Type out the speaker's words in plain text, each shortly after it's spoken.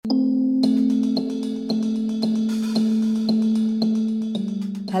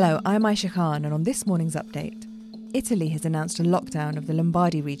Hello, I'm Aisha Khan, and on this morning's update, Italy has announced a lockdown of the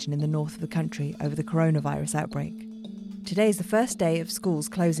Lombardy region in the north of the country over the coronavirus outbreak. Today is the first day of schools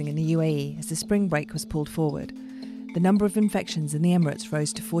closing in the UAE as the spring break was pulled forward. The number of infections in the Emirates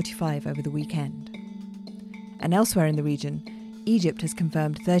rose to 45 over the weekend. And elsewhere in the region, Egypt has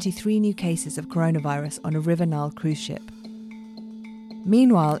confirmed 33 new cases of coronavirus on a River Nile cruise ship.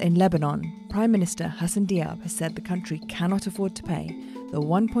 Meanwhile, in Lebanon, Prime Minister Hassan Diab has said the country cannot afford to pay the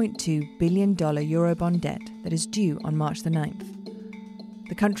 $1.2 billion Eurobond debt that is due on March the 9th.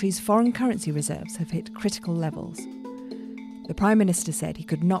 The country's foreign currency reserves have hit critical levels. The Prime Minister said he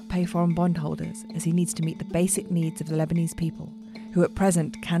could not pay foreign bondholders as he needs to meet the basic needs of the Lebanese people, who at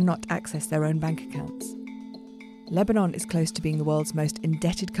present cannot access their own bank accounts. Lebanon is close to being the world's most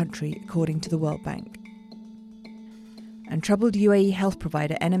indebted country, according to the World Bank. And troubled UAE health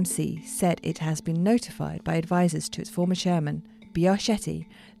provider NMC said it has been notified by advisors to its former chairman, Biar Shetty,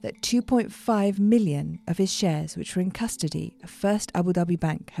 that 2.5 million of his shares, which were in custody of First Abu Dhabi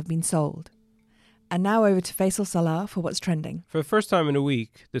Bank, have been sold. And now over to Faisal Salah for what's trending. For the first time in a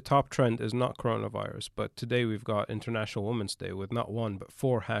week, the top trend is not coronavirus, but today we've got International Women's Day with not one but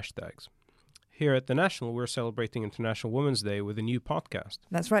 4 hashtags. Here at The National, we're celebrating International Women's Day with a new podcast.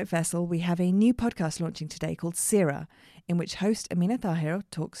 That's right, Faisal. We have a new podcast launching today called Sira, in which host Amina Tahir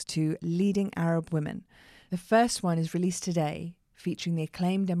talks to leading Arab women. The first one is released today, featuring the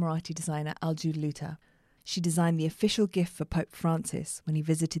acclaimed Emirati designer Al-Jud Luta. She designed the official gift for Pope Francis when he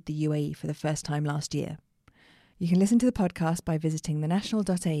visited the UAE for the first time last year. You can listen to the podcast by visiting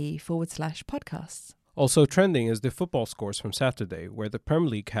thenational.ae/podcasts. Also trending is the football scores from Saturday, where the Premier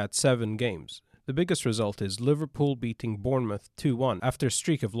League had 7 games. The biggest result is Liverpool beating Bournemouth 2-1 after a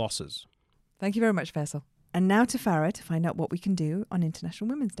streak of losses. Thank you very much, Faisal. And now to Farah to find out what we can do on International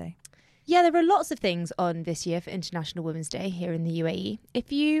Women's Day. Yeah, there are lots of things on this year for International Women's Day here in the UAE.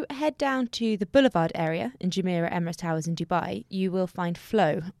 If you head down to the Boulevard area in Jumeirah Emirates Towers in Dubai, you will find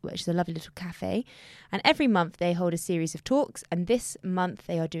Flow, which is a lovely little cafe. And every month they hold a series of talks, and this month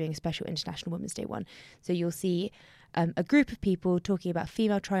they are doing a special International Women's Day one. So you'll see a group of people talking about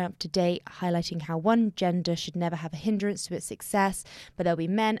female triumph to date, highlighting how one gender should never have a hindrance to its success, but there'll be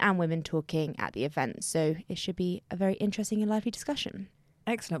men and women talking at the event. So it should be a very interesting and lively discussion.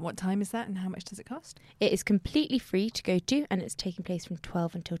 Excellent. What time is that and how much does it cost? It is completely free to go to, and it's taking place from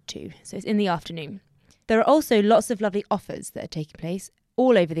 12 until 2. So it's in the afternoon. There are also lots of lovely offers that are taking place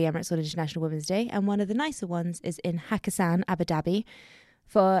all over the Emirates on International Women's Day, and one of the nicer ones is in Hakkasan, Abu Dhabi.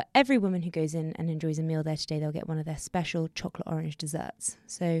 For every woman who goes in and enjoys a meal there today, they'll get one of their special chocolate orange desserts.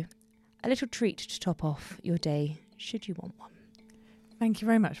 So a little treat to top off your day, should you want one. Thank you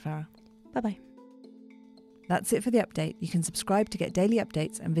very much, Farah. Bye-bye. That's it for the update. You can subscribe to get daily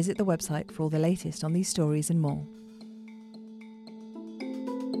updates and visit the website for all the latest on these stories and more.